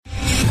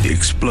The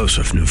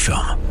explosive new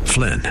film,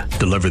 Flynn,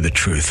 deliver the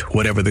truth,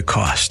 whatever the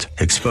cost,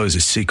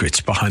 exposes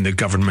secrets behind the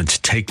government's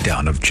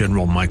takedown of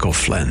General Michael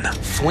Flynn.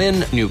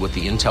 Flynn knew what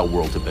the intel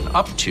world had been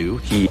up to.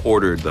 He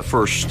ordered the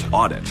first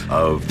audit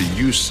of the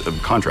use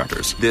of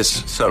contractors.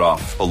 This set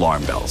off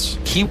alarm bells.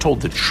 He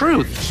told the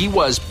truth. He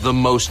was the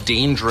most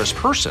dangerous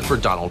person for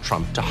Donald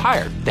Trump to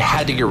hire. They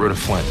had to get rid of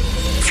Flynn.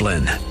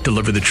 Flynn,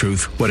 deliver the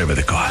truth, whatever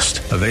the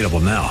cost. Available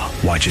now.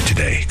 Watch it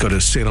today. Go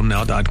to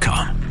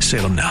salemnow.com.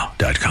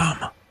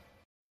 salemnow.com.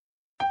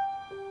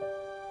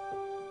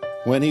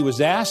 When he was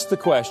asked the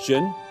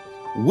question,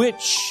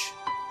 which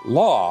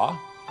law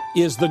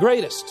is the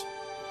greatest?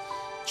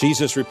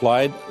 Jesus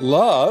replied,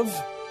 love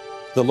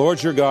the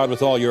Lord your God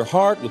with all your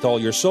heart, with all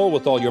your soul,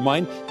 with all your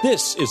mind.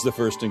 This is the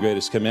first and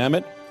greatest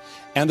commandment.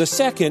 And the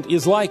second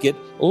is like it,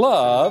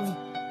 love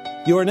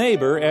your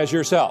neighbor as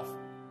yourself.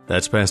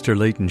 That's Pastor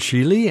Leighton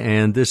Sheely,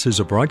 and this is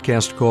a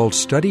broadcast called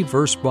Study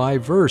Verse by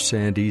Verse,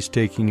 and he's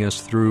taking us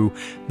through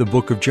the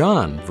book of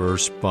John,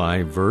 verse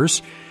by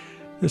verse.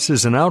 This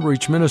is an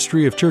outreach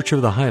ministry of Church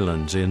of the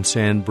Highlands in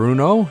San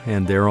Bruno,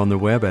 and they're on the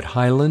web at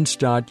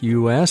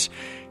highlands.us.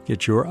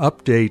 Get your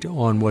update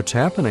on what's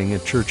happening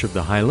at Church of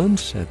the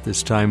Highlands at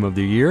this time of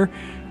the year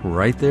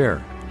right there,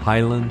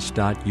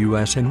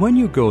 highlands.us. And when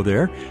you go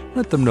there,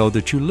 let them know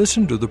that you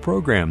listen to the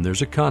program.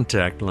 There's a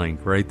contact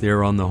link right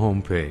there on the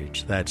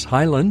homepage. That's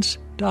highlands.us.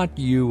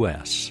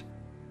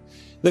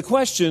 The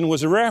question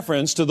was a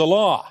reference to the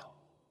law.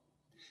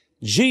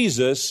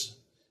 Jesus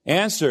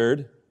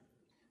answered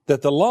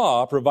that the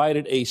law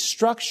provided a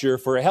structure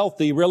for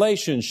healthy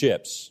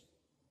relationships.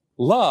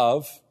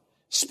 Love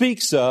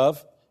speaks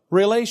of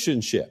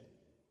relationship.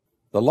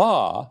 The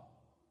law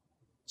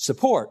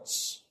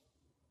supports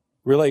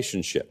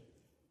relationship.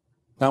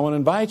 Now, I want to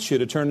invite you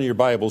to turn to your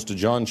Bibles to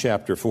John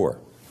chapter 4.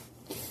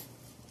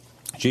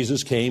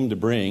 Jesus came to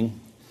bring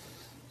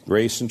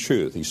grace and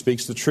truth. He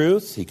speaks the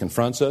truth. He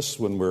confronts us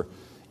when we're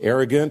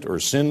arrogant or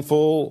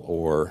sinful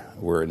or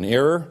we're in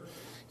error.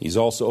 He's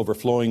also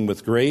overflowing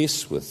with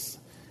grace, with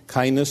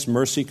kindness,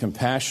 mercy,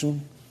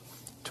 compassion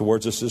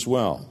towards us as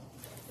well.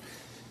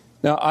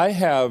 Now, I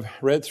have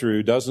read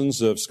through dozens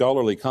of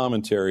scholarly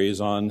commentaries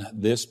on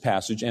this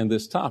passage and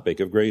this topic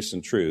of grace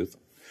and truth,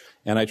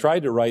 and I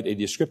tried to write a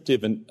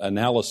descriptive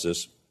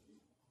analysis,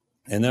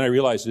 and then I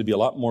realized it'd be a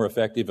lot more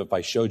effective if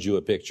I showed you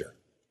a picture.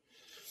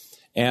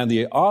 And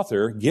the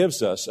author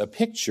gives us a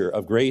picture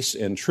of grace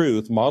and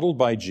truth modeled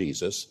by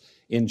Jesus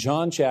in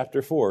John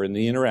chapter 4 in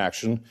the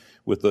interaction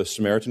with the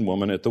Samaritan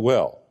woman at the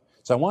well.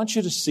 So I want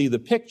you to see the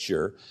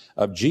picture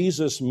of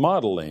Jesus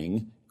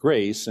modeling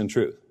grace and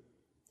truth.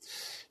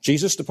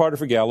 Jesus departed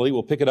for Galilee.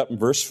 We'll pick it up in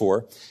verse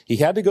 4. He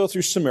had to go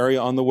through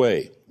Samaria on the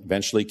way.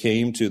 Eventually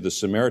came to the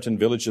Samaritan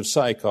village of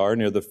Sychar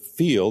near the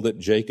field that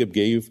Jacob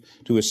gave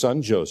to his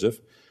son Joseph.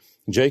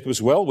 Jacob's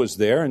well was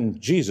there,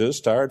 and Jesus,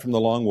 tired from the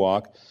long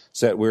walk,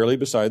 sat wearily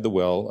beside the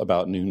well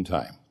about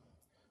noontime.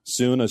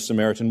 Soon a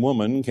Samaritan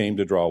woman came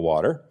to draw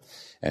water,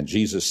 and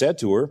Jesus said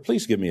to her,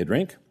 "Please give me a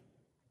drink."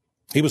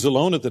 He was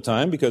alone at the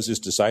time because his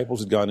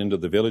disciples had gone into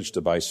the village to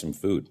buy some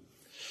food.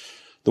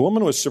 The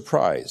woman was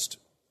surprised,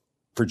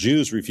 for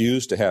Jews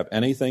refused to have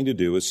anything to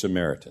do with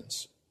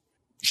Samaritans.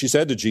 She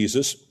said to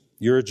Jesus,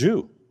 "You're a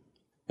Jew,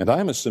 and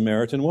I'm a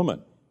Samaritan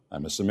woman."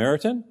 I'm a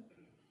Samaritan.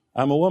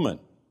 I'm a woman.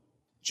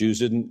 Jews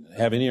didn't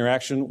have any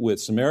interaction with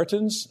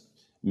Samaritans.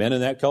 Men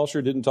in that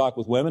culture didn't talk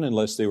with women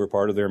unless they were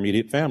part of their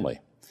immediate family.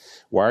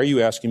 "Why are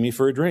you asking me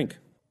for a drink?"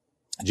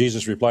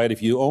 Jesus replied,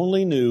 "If you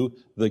only knew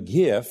the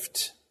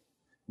gift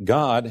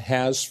God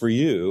has for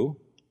you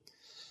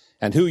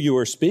and who you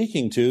are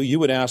speaking to, you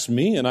would ask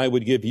me and I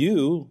would give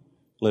you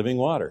living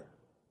water."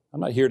 I'm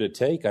not here to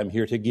take, I'm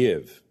here to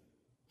give.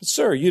 "But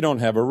sir, you don't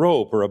have a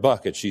rope or a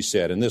bucket," she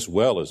said, "and this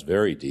well is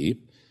very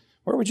deep.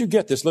 Where would you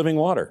get this living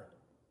water?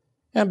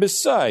 And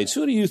besides,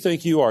 who do you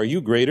think you are?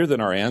 You greater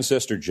than our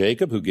ancestor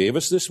Jacob, who gave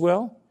us this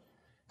well?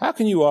 How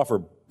can you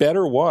offer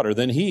better water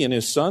than he and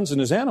his sons and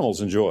his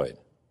animals enjoyed?"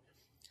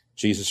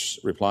 Jesus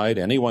replied,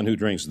 "Anyone who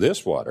drinks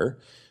this water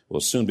will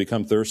soon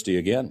become thirsty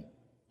again.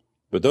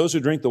 But those who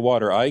drink the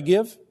water I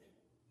give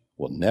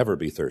will never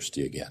be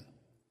thirsty again.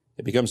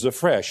 It becomes a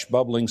fresh,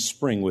 bubbling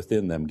spring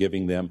within them,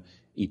 giving them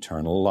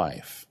eternal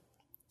life."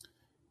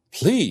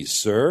 "Please,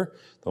 sir,"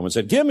 the woman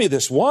said, "give me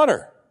this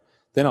water.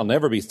 Then I'll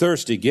never be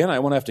thirsty again. I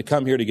won't have to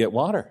come here to get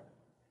water."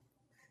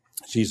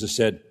 Jesus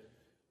said,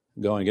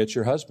 "Go and get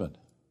your husband."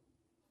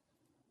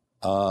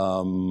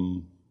 I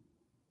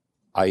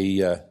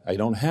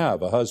don't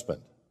have a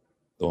husband,"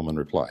 the woman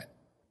replied.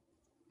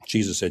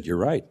 Jesus said, "You're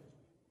right.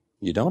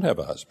 You don't have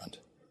a husband.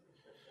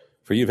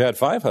 For you've had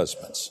 5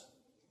 husbands,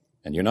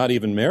 and you're not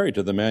even married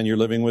to the man you're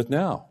living with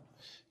now.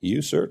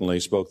 You certainly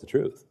spoke the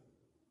truth."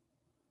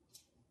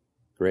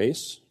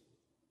 Grace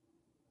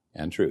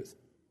and truth.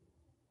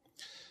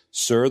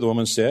 "Sir," the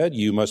woman said,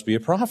 "you must be a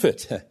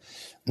prophet.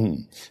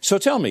 So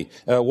tell me,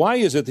 why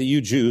is it that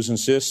you Jews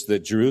insist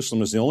that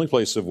Jerusalem is the only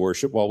place of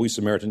worship, while we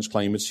Samaritans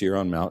claim it's here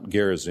on Mount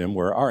Gerizim,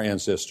 where our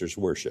ancestors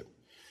worship?"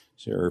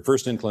 So her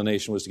first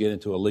inclination was to get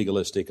into a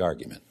legalistic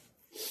argument.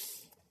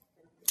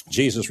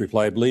 Jesus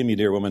replied, "Believe me,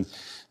 dear woman,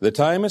 the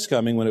time is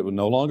coming when it will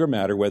no longer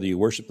matter whether you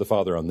worship the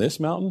Father on this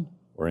mountain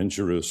or in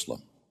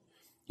Jerusalem.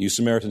 You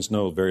Samaritans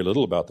know very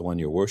little about the one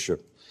you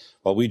worship,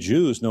 while we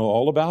Jews know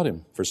all about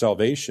him, for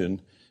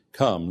salvation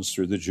comes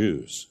through the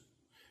Jews.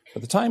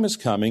 But the time is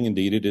coming,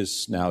 indeed it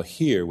is now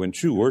here, when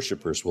true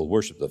worshipers will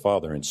worship the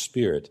Father in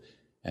spirit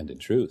and in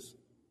truth."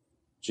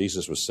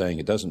 Jesus was saying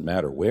it doesn't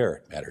matter where,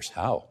 it matters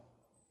how.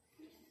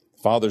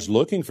 The Father's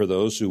looking for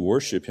those who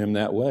worship him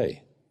that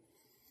way.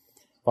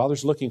 The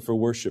Father's looking for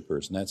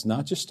worshipers, and that's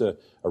not just a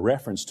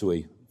reference to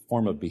a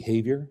form of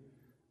behavior,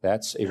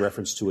 that's a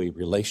reference to a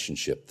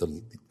relationship.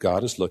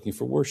 God is looking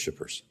for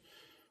worshipers.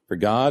 For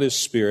God is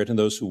spirit, and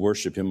those who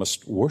worship him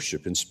must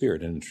worship in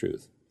spirit and in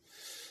truth.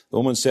 The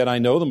woman said, "I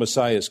know the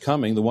Messiah is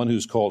coming, the one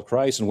who's called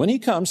Christ, and when he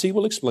comes, he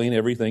will explain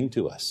everything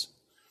to us."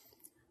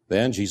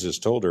 Then Jesus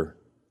told her,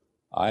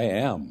 "I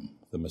am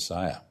the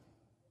Messiah."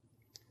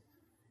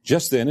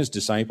 Just then his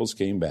disciples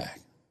came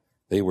back.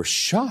 They were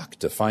shocked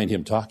to find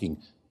him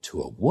talking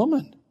to a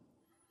woman.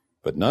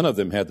 But none of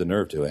them had the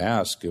nerve to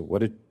ask, "What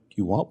did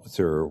you want with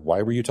her?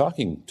 Why were you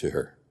talking to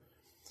her?"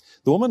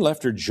 The woman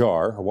left her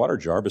water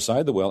jar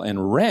beside the well,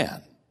 and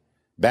ran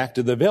back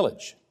to the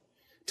village,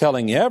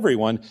 telling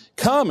everyone,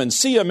 "Come and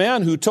see a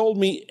man who told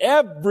me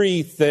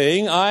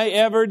everything I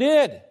ever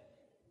did.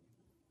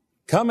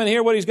 Come and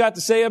hear what he's got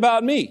to say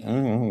about me.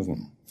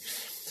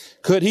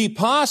 Could he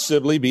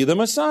possibly be the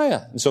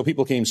Messiah?" And so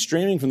people came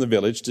streaming from the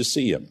village to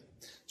see him.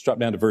 Let's drop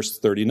down to verse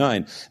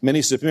 39.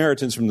 Many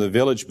Samaritans from the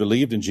village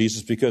believed in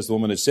Jesus because the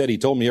woman had said, "He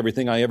told me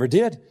everything I ever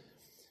did."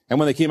 And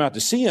when they came out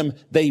to see him,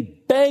 they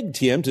begged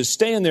him to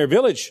stay in their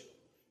village.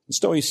 And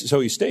so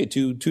he stayed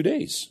two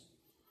days,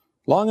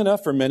 long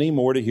enough for many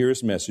more to hear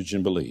his message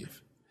and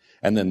believe.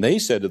 And then they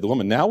said to the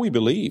woman, "Now we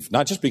believe,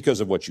 not just because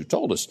of what you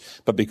told us,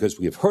 but because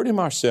we have heard him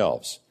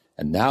ourselves.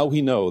 And now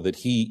we know that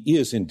he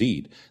is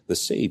indeed the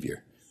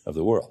Savior of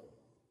the world."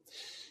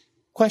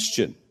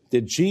 Question: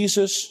 did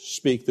Jesus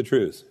speak the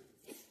truth?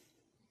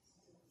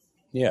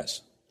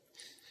 Yes.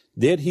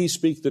 Did he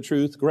speak the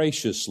truth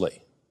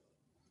graciously?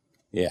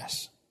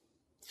 Yes.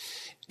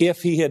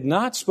 If he had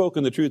not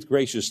spoken the truth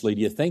graciously,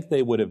 do you think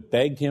they would have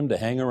begged him to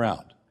hang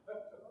around?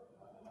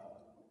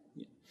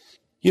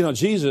 You know,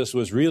 Jesus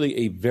was really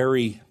a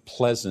very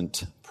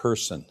pleasant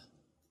person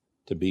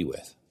to be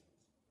with.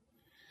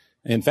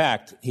 In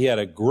fact, he had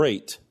a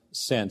great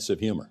sense of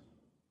humor.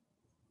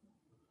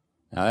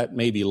 Now, that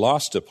may be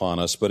lost upon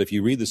us, but if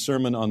you read the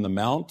Sermon on the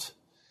Mount,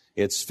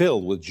 it's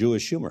filled with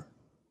Jewish humor.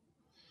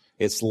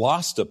 It's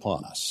lost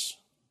upon us.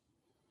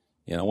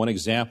 You know, one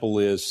example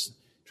is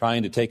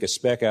trying to take a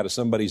speck out of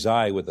somebody's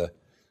eye with a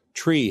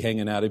tree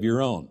hanging out of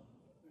your own.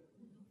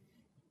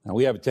 Now,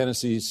 we have a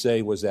tendency to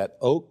say, was that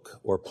oak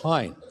or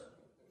pine?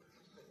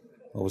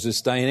 What was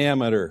its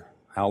diameter?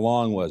 How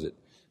long was it?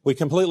 We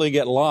completely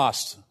get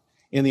lost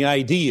in the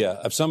idea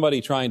of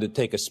somebody trying to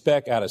take a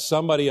speck out of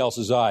somebody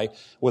else's eye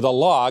with a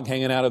log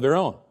hanging out of their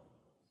own.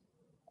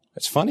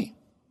 That's funny.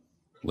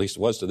 At least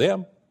it was to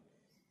them.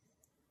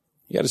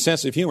 He had a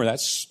sense of humor.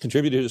 That's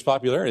contributed to his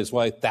popularity. That's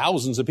why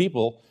thousands of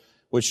people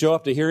would show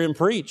up to hear him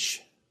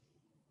preach.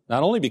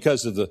 Not only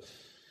because of the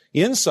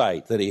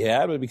insight that he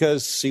had, but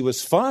because he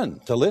was fun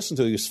to listen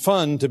to. He was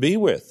fun to be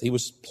with. He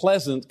was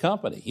pleasant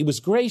company. He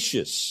was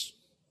gracious.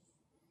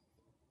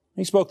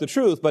 He spoke the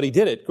truth, but he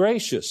did it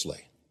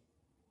graciously.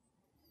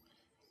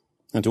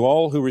 And to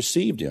all who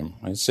received him,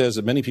 it says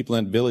that many people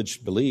in the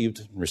village believed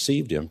and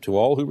received him. To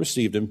all who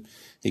received him,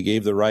 he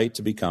gave the right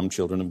to become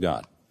children of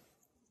God.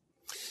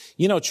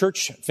 You know,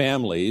 church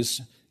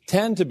families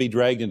tend to be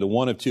dragged into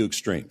one of two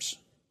extremes.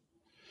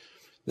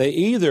 They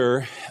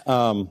either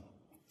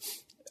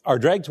are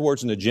dragged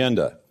towards an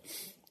agenda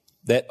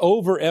that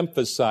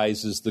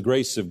overemphasizes the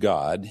grace of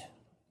God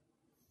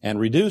and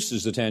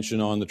reduces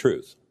attention on the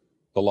truth,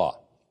 the law.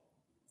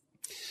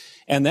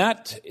 And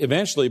that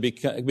eventually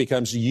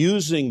becomes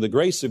using the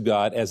grace of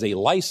God as a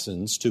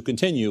license to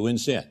continue in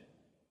sin.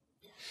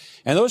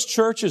 And those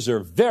churches are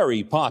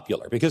very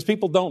popular because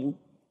people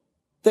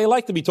they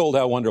like to be told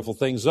how wonderful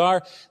things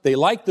are. They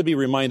like to be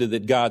reminded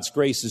that God's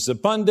grace is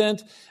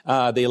abundant.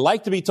 They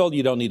like to be told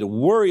you don't need to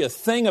worry a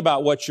thing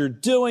about what you're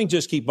doing.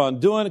 Just keep on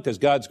doing it because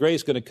God's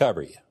grace is going to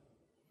cover you.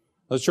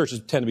 Those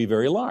churches tend to be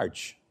very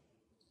large.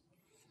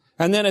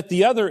 And then at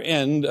the other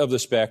end of the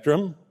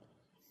spectrum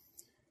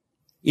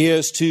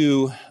is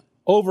to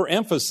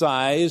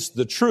overemphasize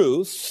the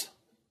truth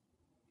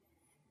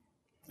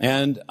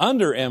and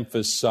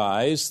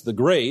underemphasize the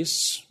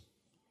grace,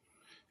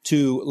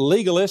 to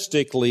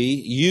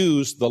legalistically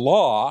use the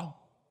law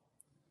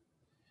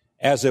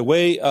as a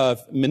way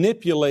of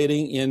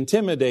manipulating,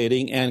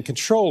 intimidating, and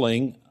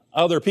controlling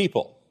other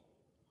people.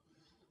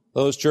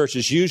 Those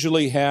churches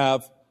usually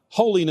have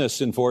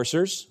holiness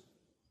enforcers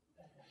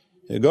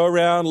who go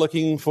around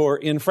looking for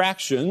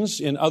infractions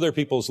in other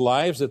people's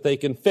lives that they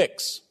can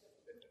fix,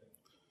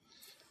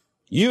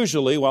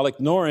 usually while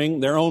ignoring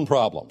their own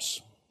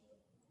problems.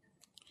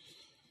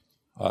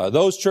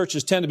 Those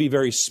churches tend to be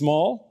very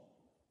small,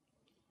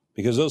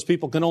 because those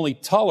people can only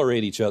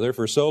tolerate each other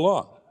for so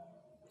long.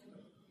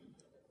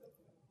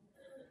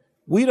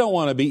 We don't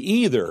want to be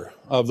either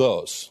of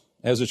those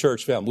as a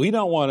church family. We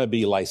don't want to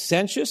be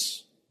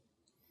licentious,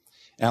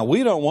 and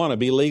we don't want to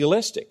be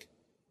legalistic.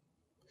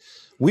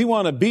 We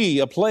want to be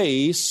a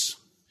place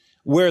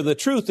where the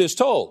truth is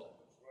told,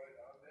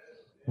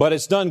 but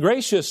it's done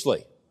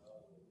graciously.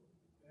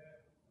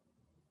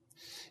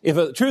 If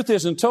the truth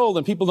isn't told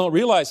and people don't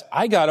realize,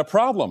 I got a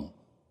problem.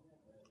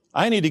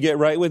 I need to get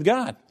right with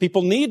God.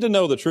 People need to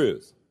know the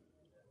truth.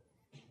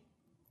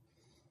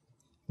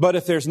 But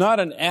if there's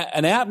not an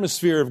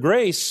atmosphere of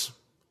grace,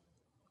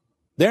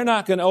 they're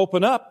not going to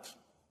open up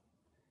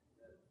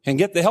and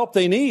get the help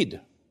they need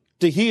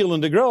to heal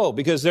and to grow,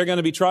 because they're going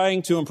to be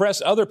trying to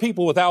impress other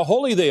people with how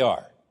holy they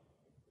are.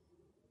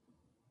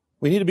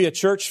 We need to be a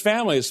church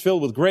family that's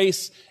filled with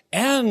grace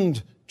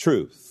and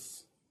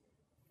truth.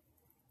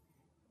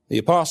 The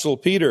Apostle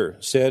Peter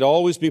said,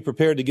 always be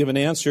prepared to give an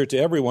answer to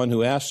everyone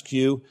who asks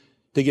you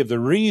to give the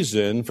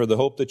reason for the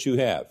hope that you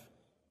have.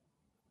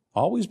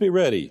 Always be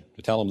ready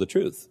to tell them the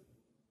truth.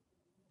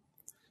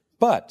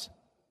 But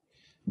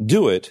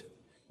do it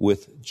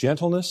with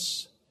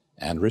gentleness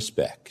and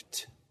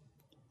respect.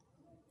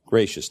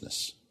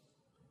 Graciousness.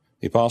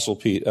 The Apostle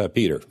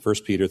Peter,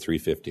 1 Peter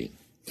 3:15.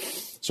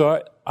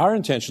 So our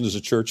intention as a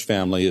church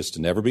family is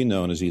to never be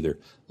known as either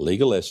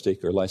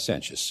legalistic or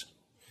licentious.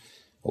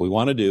 What we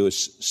want to do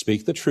is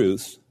speak the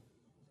truth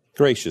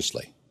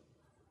graciously.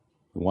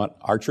 We want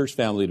our church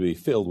family to be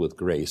filled with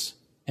grace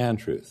and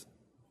truth.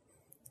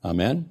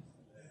 Amen?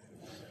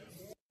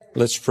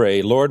 Let's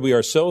pray. Lord, we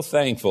are so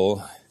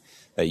thankful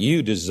that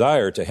you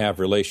desire to have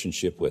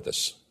relationship with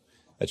us,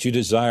 that you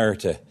desire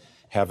to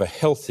have a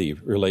healthy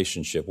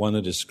relationship, one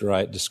that is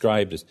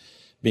described as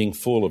being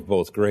full of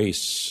both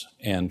grace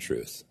and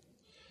truth.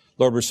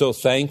 Lord, we're so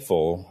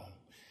thankful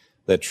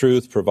that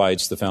truth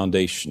provides the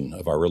foundation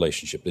of our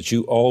relationship, that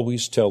you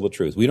always tell the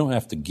truth. We don't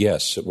have to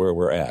guess at where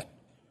we're at.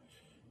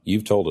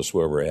 You've told us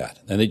where we're at.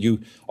 And that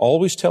you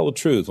always tell the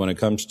truth when it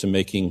comes to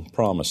making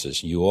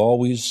promises. You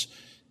always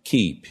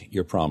keep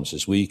your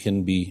promises. We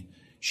can be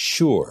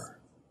sure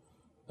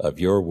of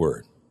your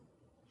word.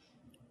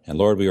 And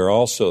Lord, we are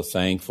also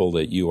thankful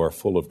that you are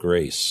full of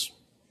grace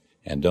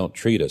and don't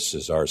treat us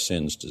as our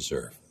sins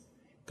deserve.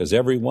 Because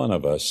every one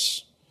of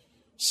us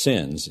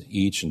sins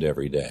each and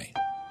every day.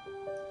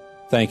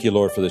 Thank you,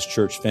 Lord, for this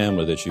church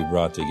family that you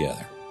brought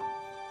together,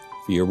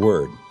 for your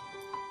word,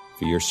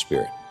 for your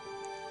spirit.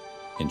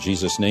 In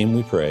Jesus' name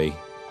we pray.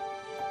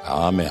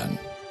 Amen.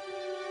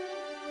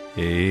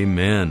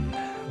 Amen.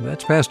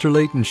 That's Pastor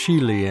Leighton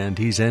Sheely, and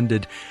he's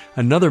ended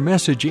another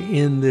message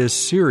in this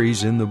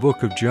series in the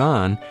book of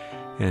John.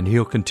 And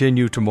he'll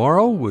continue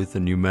tomorrow with a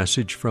new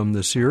message from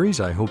the series.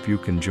 I hope you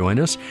can join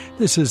us.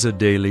 This is a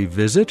daily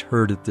visit,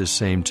 heard at this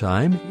same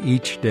time,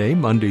 each day,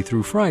 Monday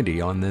through Friday,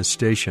 on this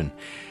station.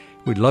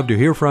 We'd love to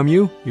hear from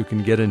you. You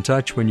can get in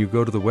touch when you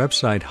go to the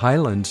website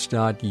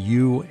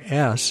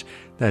highlands.us.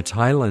 That's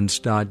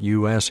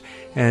highlands.us.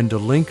 And a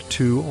link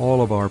to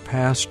all of our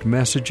past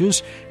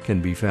messages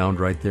can be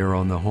found right there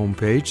on the home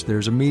page.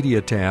 There's a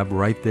media tab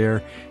right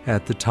there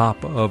at the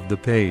top of the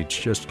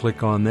page. Just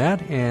click on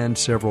that and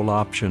several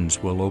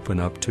options will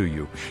open up to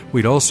you.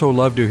 We'd also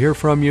love to hear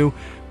from you.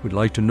 We'd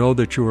like to know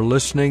that you are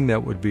listening.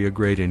 That would be a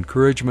great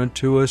encouragement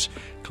to us.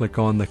 Click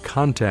on the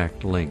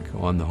contact link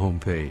on the home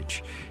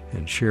page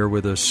and share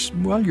with us,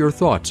 well, your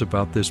thoughts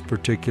about this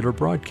particular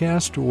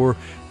broadcast or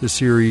the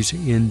series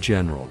in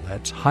general.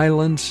 That's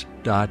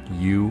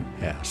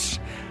highlands.us.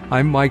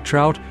 I'm Mike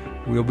Trout.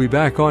 We'll be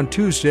back on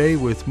Tuesday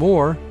with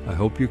more. I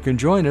hope you can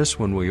join us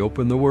when we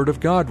open the Word of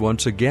God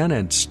once again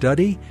and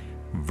study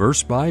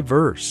verse by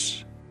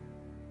verse.